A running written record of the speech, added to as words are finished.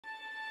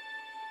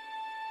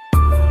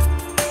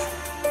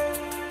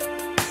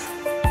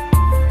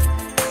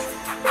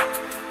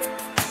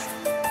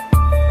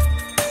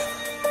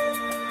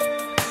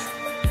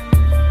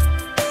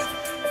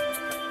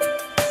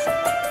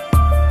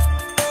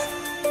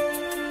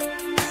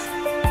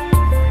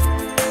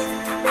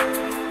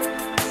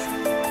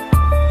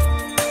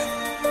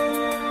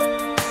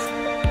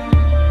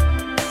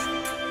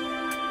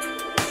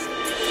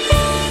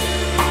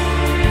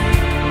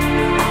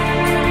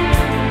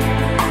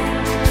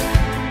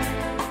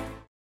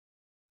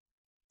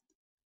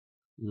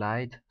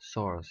Light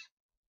source,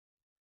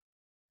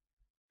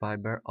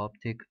 fiber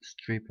optic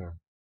stripper,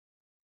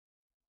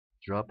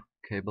 drop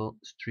cable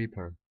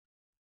stripper,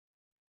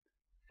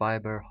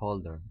 fiber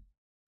holder,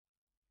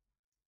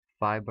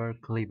 fiber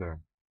cleaver,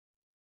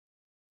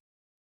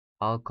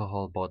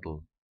 alcohol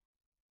bottle.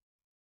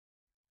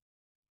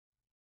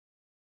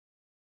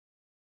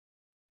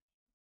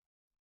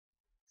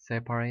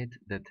 Separate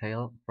the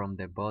tail from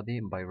the body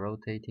by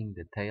rotating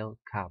the tail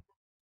cap.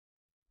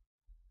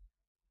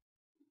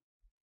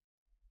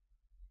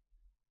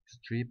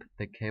 Strip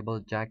the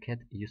cable jacket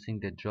using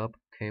the drop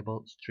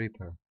cable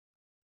stripper.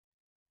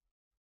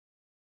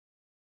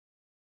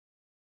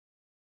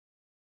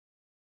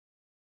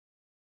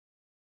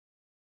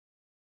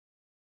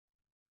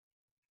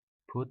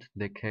 Put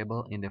the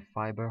cable in the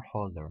fiber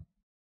holder.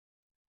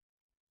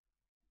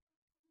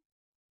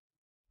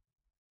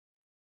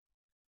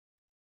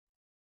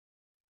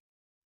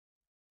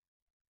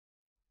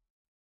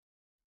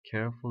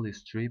 Carefully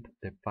strip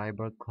the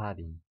fiber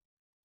cladding.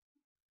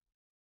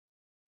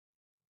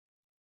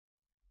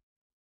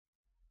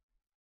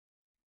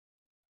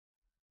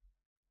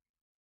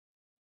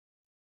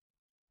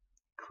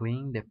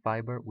 Clean the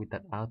fiber with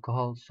an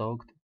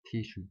alcohol-soaked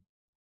tissue.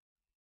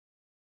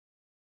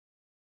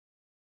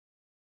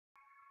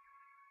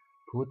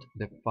 Put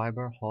the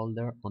fiber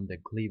holder on the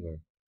cleaver.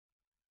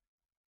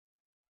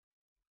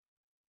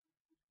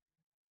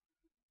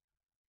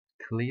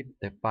 Clip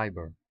the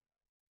fiber.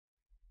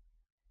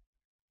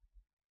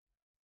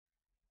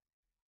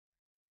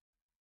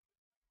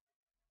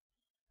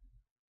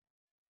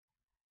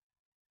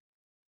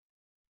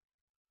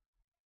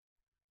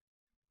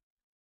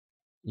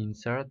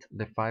 Insert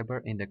the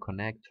fiber in the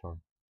connector.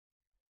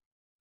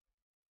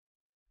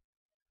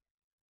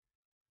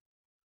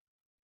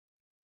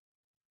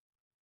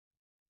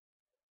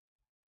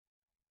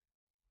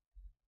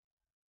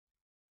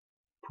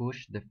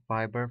 Push the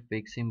fiber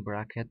fixing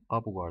bracket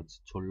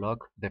upwards to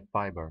lock the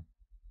fiber.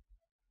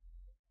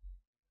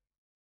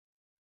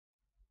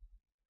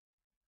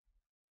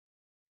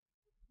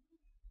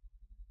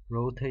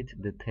 Rotate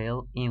the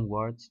tail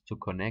inwards to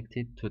connect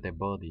it to the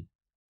body.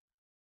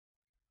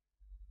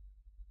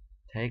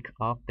 Take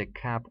off the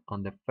cap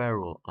on the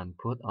ferrule and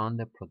put on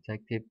the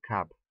protective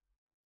cap.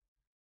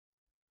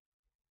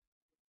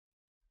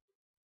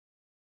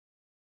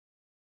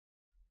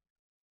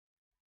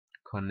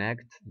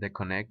 Connect the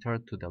connector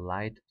to the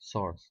light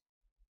source.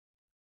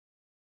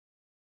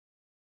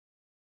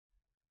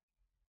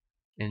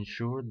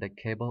 Ensure the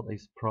cable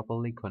is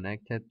properly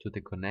connected to the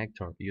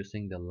connector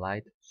using the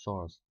light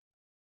source.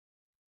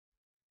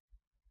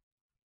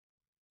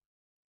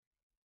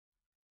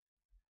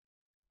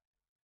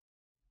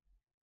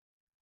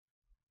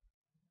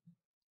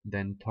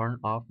 Then turn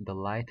off the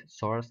light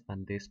source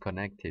and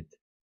disconnect it.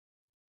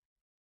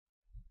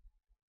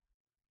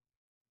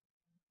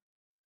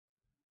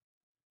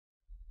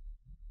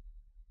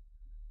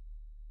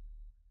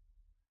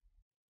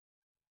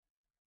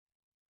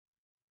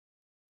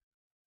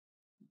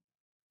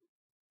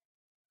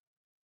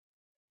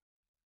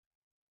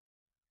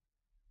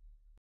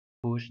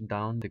 Push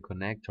down the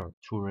connector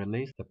to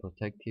release the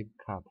protective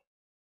cap.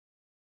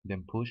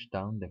 Then push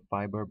down the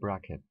fiber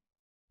bracket.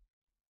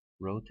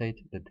 Rotate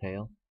the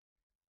tail.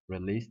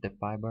 Release the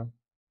fiber.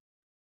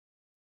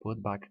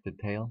 Put back the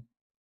tail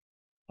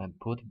and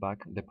put back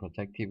the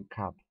protective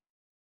cap.